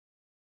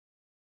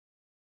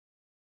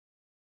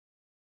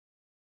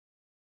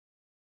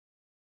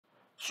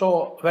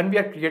So when we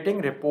are creating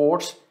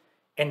reports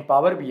in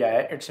Power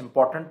BI, it's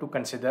important to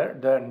consider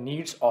the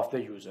needs of the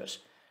users.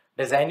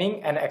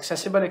 Designing an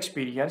accessible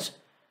experience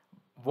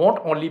won't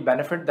only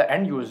benefit the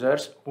end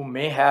users who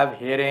may have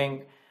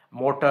hearing,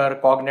 motor,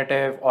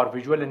 cognitive, or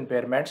visual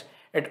impairments,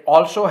 it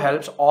also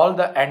helps all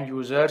the end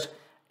users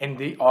in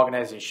the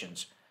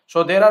organizations.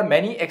 So there are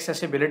many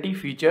accessibility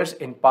features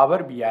in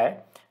Power BI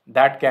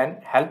that can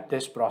help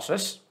this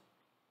process.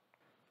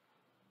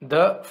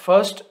 The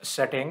first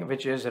setting,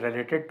 which is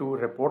related to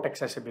report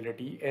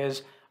accessibility,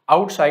 is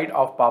outside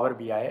of Power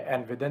BI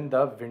and within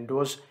the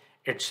Windows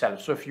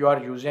itself. So if you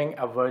are using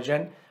a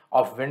version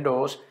of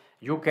Windows,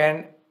 you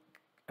can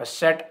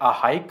set a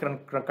high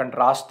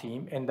contrast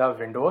theme in the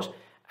Windows,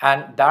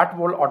 and that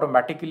will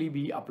automatically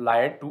be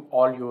applied to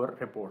all your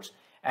reports.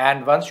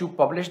 And once you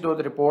publish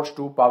those reports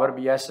to Power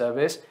BI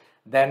service,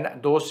 then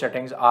those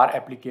settings are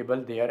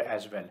applicable there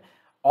as well.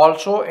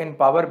 Also in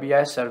Power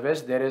BI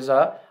service, there is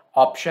a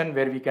option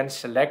where we can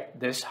select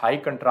this high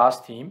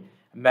contrast theme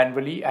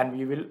manually, and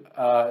we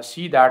will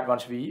see that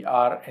once we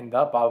are in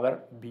the Power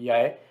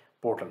BI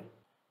portal.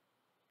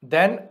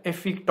 Then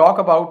if we talk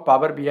about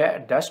Power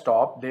BI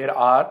desktop, there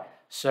are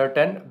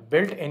certain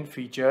built-in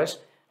features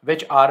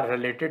which are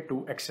related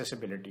to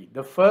accessibility.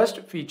 The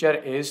first feature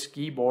is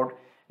keyboard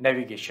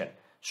navigation.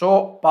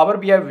 So Power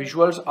BI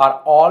visuals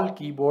are all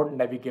keyboard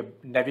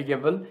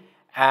navigable,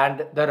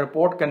 and the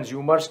report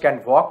consumers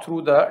can walk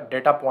through the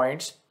data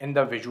points in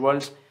the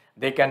visuals.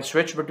 They can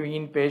switch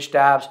between page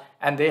tabs,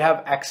 and they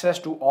have access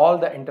to all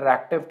the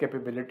interactive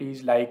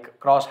capabilities like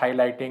cross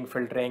highlighting,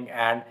 filtering,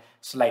 and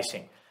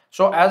slicing.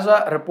 So as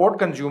a report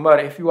consumer,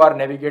 if you are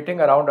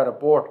navigating around a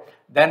report,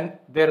 then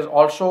there is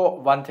also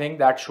one thing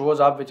that shows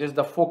up, which is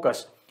the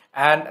focus.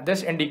 And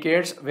this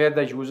indicates where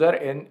the user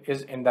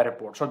is in the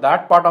report. So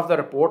that part of the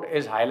report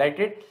is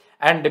highlighted,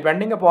 and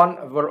depending upon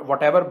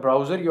whatever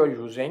browser you're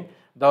using,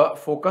 the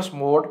focus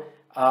mode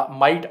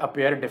might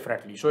appear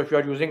differently. So if you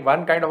are using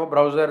one kind of a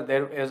browser,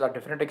 there is a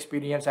different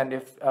experience, and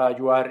if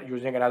you are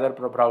using another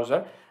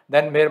browser,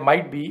 then there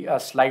might be a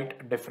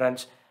slight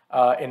difference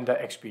in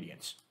the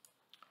experience.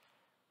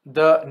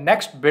 The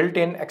next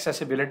built-in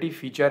accessibility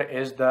feature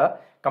is the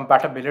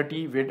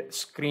compatibility with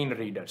screen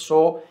reader.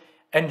 So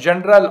in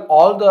general,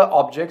 all the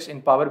objects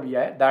in Power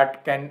BI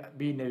that can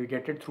be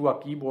navigated through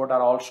a keyboard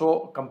are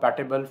also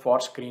compatible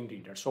for screen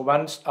reader. So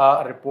once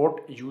a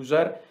report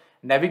user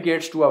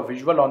navigates to a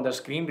visual on the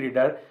screen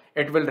reader,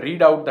 it will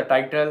read out the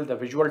title, the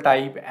visual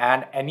type,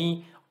 and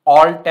any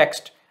alt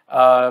text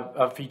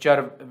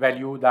feature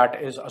value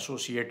that is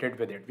associated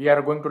with it. We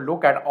are going to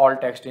look at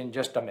alt text in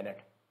just a minute.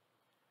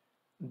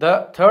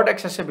 The third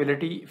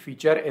accessibility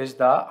feature is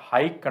the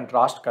high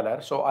contrast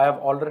color. So I have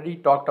already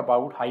talked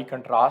about high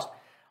contrast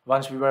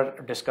once we were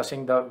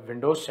discussing the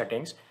Windows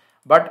settings,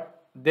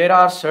 but there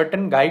are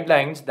certain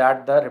guidelines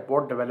that the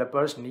report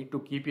developers need to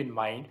keep in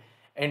mind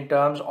in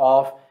terms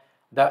of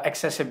the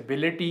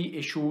accessibility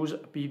issues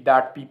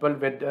that people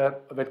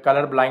with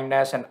color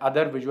blindness and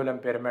other visual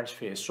impairments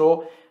face.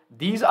 So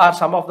these are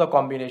some of the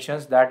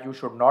combinations that you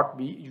should not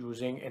be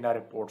using in a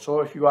report. So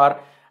if you are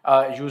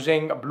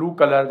using a blue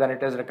color, then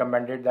it is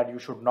recommended that you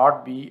should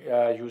not be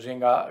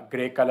using a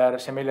gray color.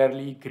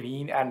 Similarly,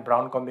 green and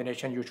brown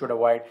combination you should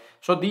avoid.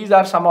 So these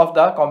are some of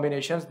the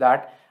combinations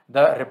that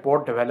the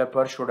report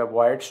developer should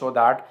avoid, so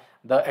that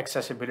the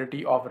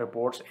accessibility of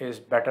reports is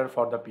better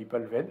for the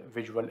people with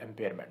visual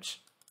impairments.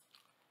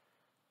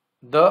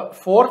 The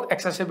fourth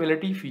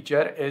accessibility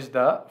feature is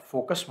the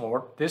focus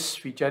mode. This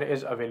feature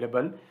is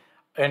available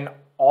in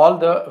all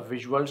the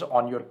visuals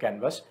on your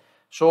canvas.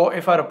 So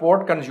if a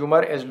report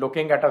consumer is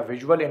looking at a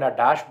visual in a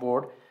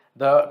dashboard,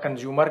 the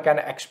consumer can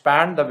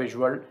expand the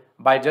visual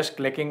by just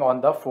clicking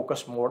on the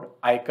focus mode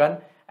icon,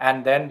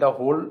 and then the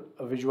whole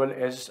visual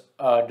is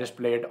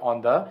displayed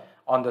on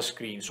the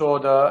screen. So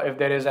if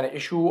there is an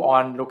issue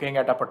on looking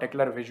at a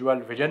particular visual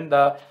within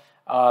the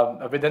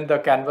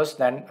canvas,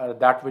 then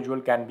that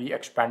visual can be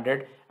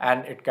expanded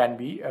and it can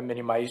be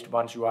minimized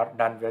once you are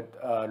done with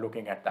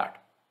looking at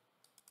that.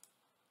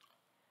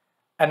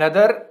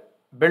 Another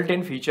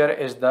built-in feature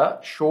is the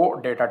show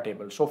data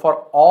table. So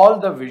for all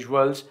the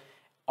visuals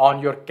on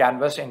your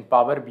canvas in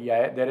Power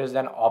BI, there is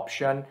an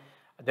option,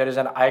 there is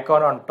an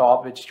icon on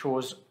top which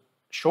shows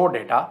show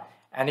data,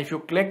 and if you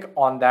click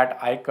on that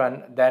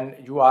icon, then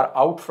you are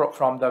out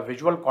from the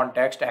visual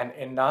context and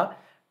in a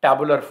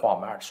tabular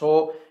format.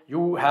 So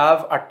you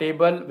have a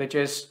table which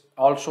is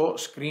also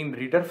screen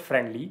reader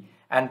friendly,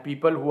 and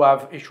people who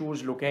have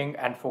issues looking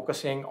and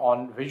focusing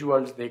on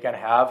visuals, they can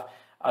have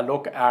a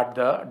look at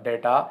the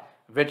data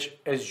which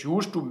is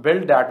used to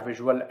build that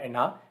visual in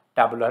a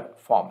tabular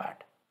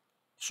format.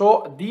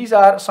 So these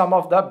are some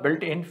of the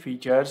built-in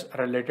features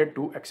related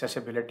to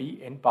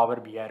accessibility in Power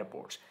BI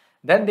reports.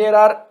 Then there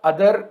are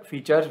other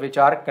features which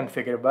are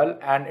configurable,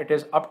 and it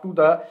is up to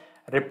the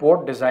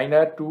report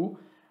designer to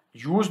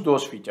use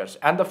those features.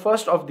 And the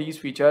first of these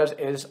features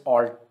is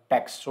alt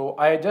text. So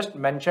I just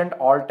mentioned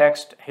alt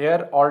text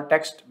here. Alt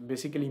text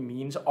basically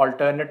means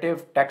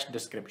alternative text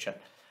description.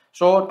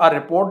 So a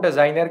report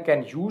designer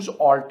can use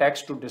alt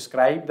text to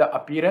describe the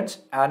appearance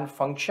and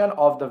function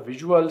of the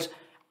visuals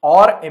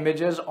or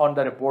images on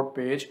the report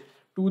page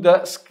to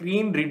the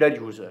screen reader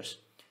users.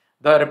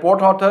 The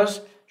report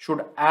authors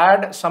should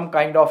add some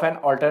kind of an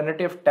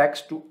alternative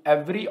text to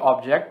every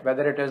object,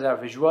 whether it is a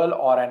visual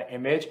or an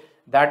image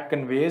that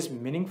conveys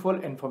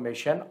meaningful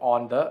information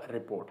on the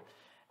report.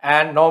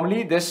 And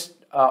normally this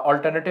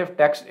alternative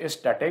text is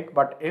static,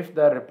 but if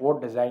the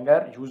report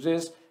designer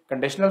uses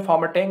conditional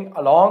formatting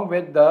along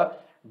with the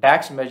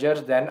DAX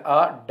measures, then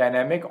a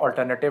dynamic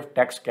alternative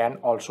text can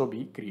also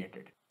be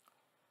created.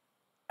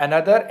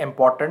 Another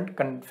important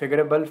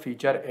configurable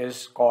feature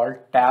is called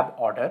tab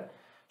order.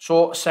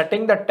 So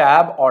setting the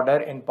tab order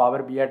in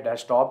Power BI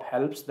Desktop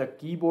helps the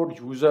keyboard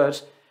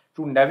users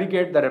to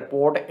navigate the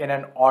report in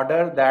an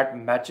order that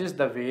matches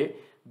the way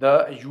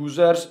the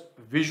users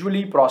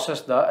visually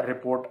process the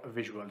report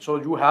visual. So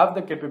you have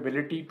the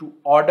capability to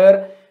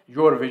order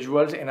your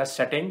visuals in a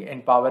setting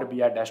in Power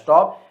BI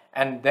Desktop,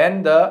 and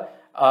then the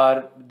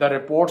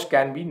reports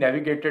can be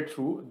navigated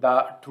through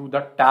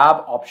the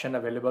tab option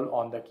available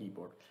on the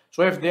keyboard.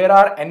 So if there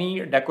are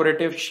any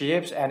decorative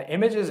shapes and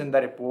images in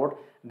the report,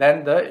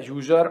 then the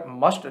user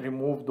must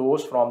remove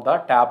those from the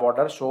tab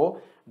order,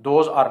 so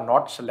those are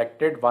not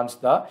selected once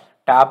the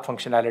tab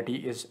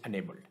functionality is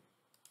enabled.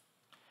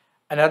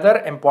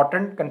 Another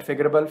important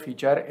configurable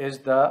feature is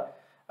the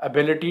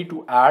ability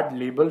to add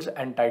labels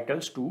and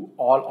titles to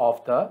all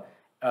of the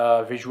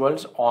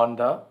visuals on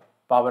the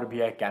Power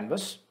BI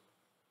canvas.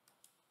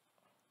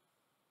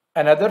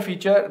 Another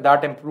feature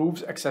that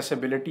improves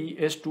accessibility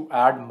is to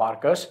add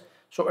markers.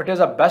 So it is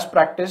a best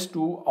practice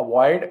to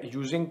avoid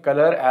using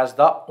color as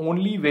the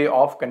only way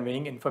of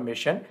conveying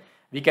information.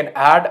 We can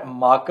add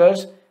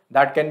markers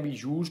that can be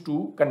used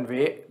to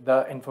convey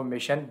the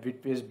information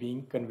which is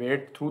being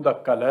conveyed through the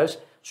colors,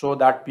 so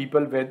that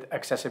people with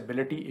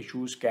accessibility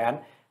issues can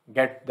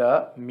get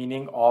the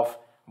meaning of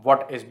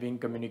what is being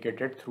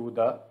communicated through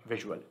the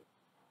visual.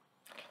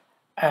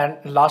 And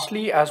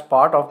lastly, as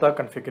part of the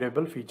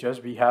configurable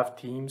features, we have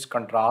themes,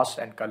 contrasts,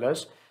 and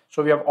colors.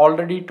 So we have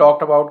already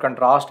talked about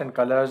contrast and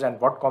colors and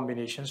what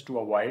combinations to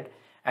avoid.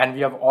 And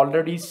we have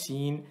already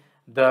seen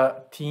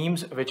the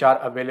themes which are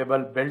available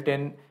built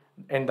in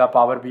the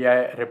Power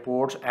BI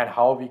reports and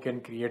how we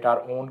can create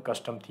our own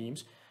custom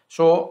themes.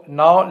 So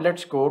now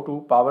let's go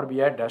to Power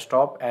BI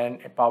Desktop and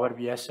Power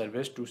BI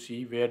Service to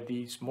see where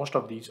most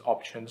of these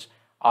options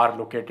are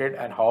located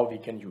and how we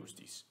can use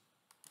these.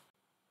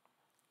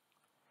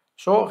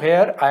 So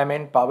here I am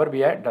in Power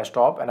BI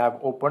Desktop and I've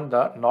opened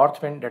the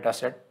Northwind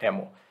dataset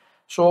demo.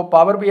 So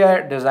Power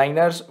BI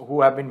designers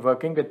who have been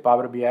working with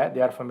Power BI,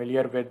 they are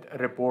familiar with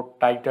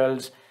report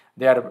titles,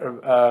 they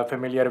are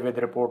familiar with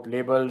report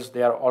labels,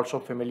 they are also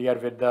familiar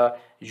with the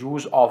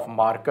use of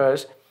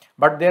markers,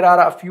 but there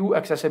are a few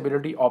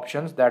accessibility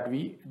options that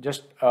we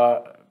just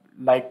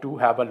like to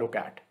have a look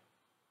at.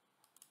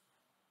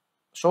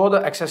 So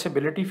the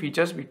accessibility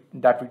features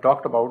that we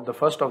talked about, the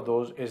first of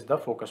those is the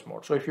focus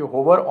mode. So if you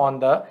hover on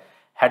the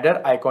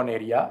header icon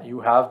area, you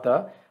have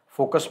the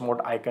focus mode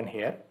icon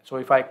here. So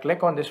if I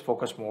click on this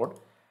focus mode,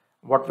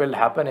 what will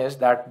happen is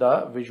that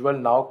the visual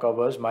now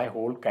covers my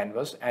whole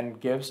canvas and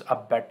gives a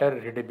better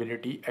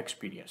readability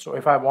experience. So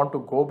if I want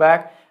to go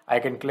back, I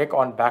can click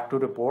on back to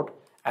report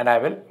and I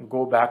will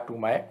go back to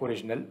my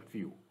original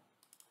view.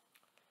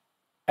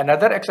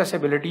 Another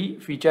accessibility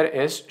feature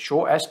is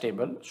show as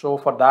table. So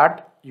for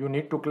that, you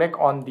need to click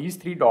on these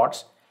three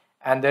dots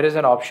and there is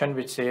an option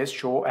which says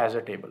show as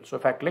a table. So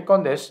if I click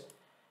on this,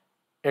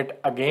 it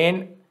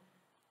again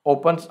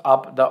opens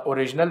up the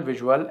original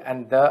visual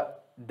and the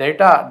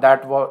data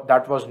that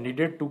was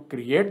needed to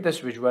create this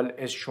visual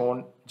is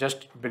shown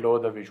just below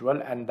the visual,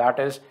 and that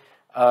is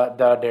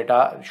the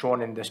data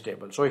shown in this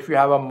table. So if you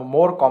have a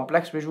more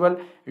complex visual,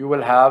 you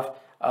will have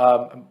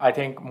I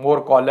think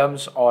more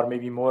columns or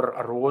maybe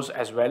more rows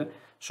as well.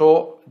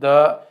 So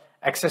the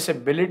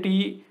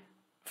accessibility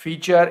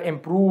feature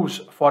improves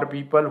for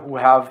people who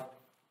have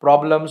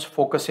problems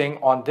focusing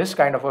on this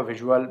kind of a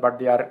visual, but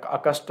they are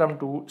accustomed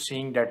to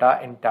seeing data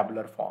in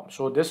tabular form.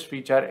 So this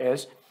feature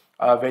is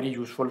very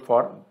useful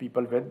for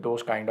people with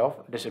those kind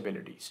of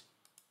disabilities.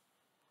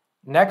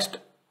 Next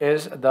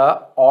is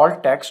the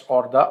alt text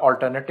or the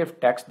alternative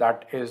text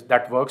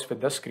that works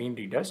with the screen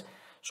readers.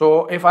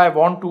 So if I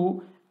want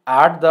to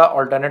add the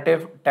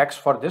alternative text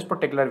for this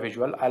particular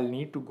visual, I'll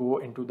need to go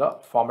into the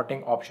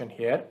formatting option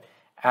here,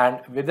 and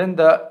within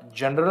the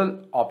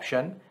general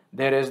option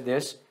there is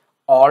this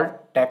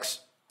alt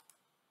text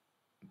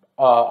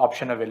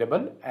option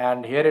available,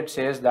 and here it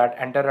says that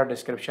enter a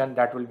description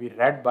that will be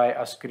read by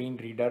a screen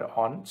reader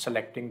on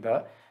selecting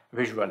the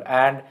visual.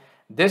 And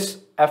this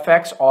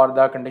FX or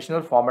the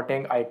conditional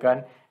formatting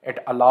icon, it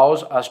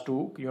allows us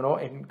to, you know,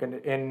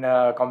 in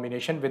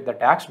combination with the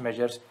DAX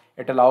measures,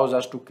 it allows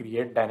us to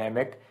create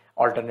dynamic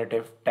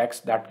alternative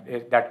text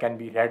that can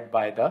be read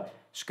by the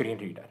screen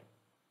reader.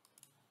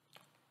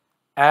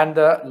 And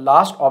the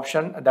last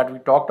option that we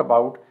talked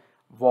about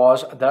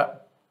was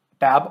the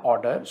tab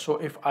order. So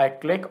if I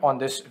click on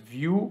this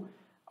view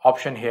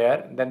option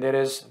here, then there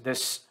is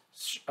this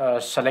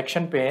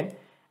selection pane,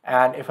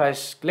 and if I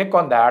click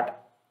on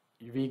that,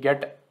 we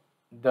get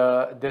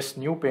this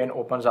new pane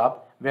opens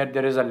up where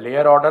there is a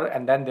layer order,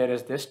 and then there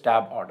is this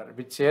tab order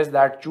which says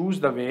that choose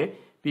the way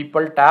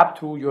people tab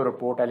through your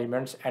report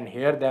elements and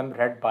hear them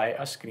read by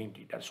a screen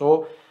reader.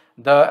 So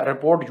the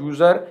report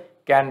user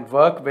can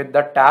work with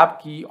the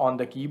tab key on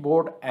the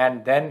keyboard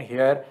and then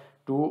hear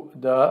to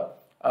the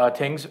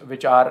things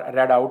which are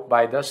read out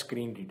by the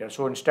screen reader.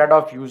 So instead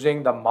of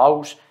using the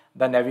mouse,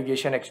 the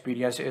navigation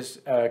experience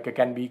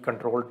can be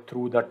controlled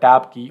through the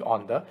tab key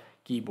on the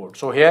keyboard.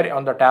 So here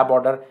on the tab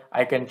order,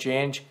 I can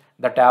change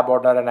the tab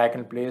order and I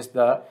can place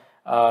the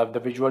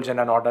visuals in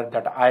an order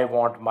that I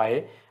want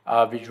my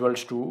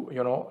visuals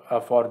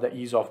to, for the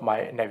ease of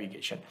my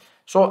navigation.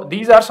 So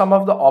these are some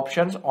of the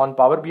options on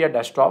Power BI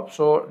desktop.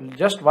 So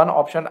just one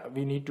option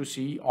we need to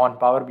see on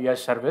Power BI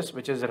service,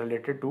 which is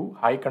related to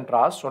high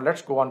contrast. So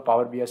let's go on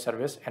Power BI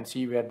service and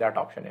see where that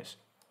option is.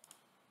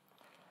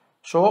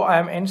 So I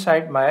am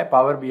inside my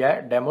Power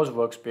BI demos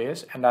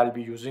workspace, and I'll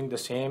be using the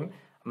same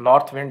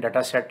Northwind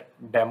dataset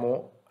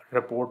demo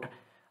report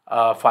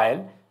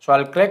file. So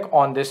I'll click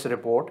on this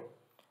report,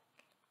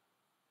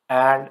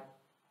 and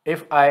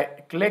if I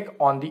click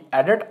on the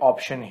edit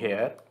option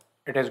here,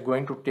 it is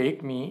going to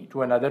take me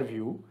to another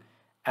view,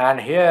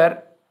 and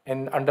here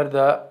under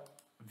the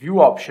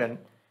view option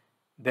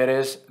there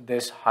is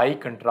this high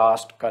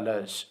contrast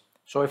colors.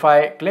 So if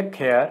I click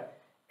here,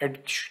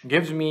 it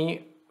gives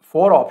me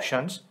 4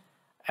 options,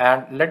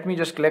 and let me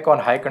just click on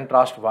high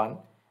contrast one,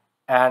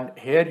 and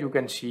here you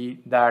can see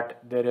that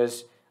there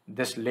is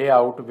this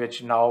layout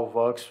which now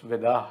works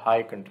with a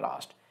high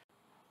contrast.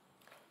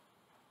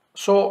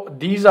 So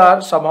these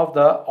are some of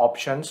the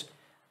options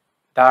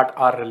that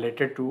are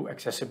related to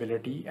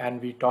accessibility,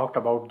 and we talked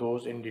about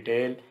those in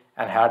detail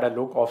and had a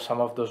look of some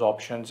of those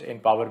options in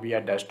Power BI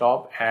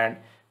desktop and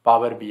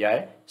Power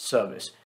BI service.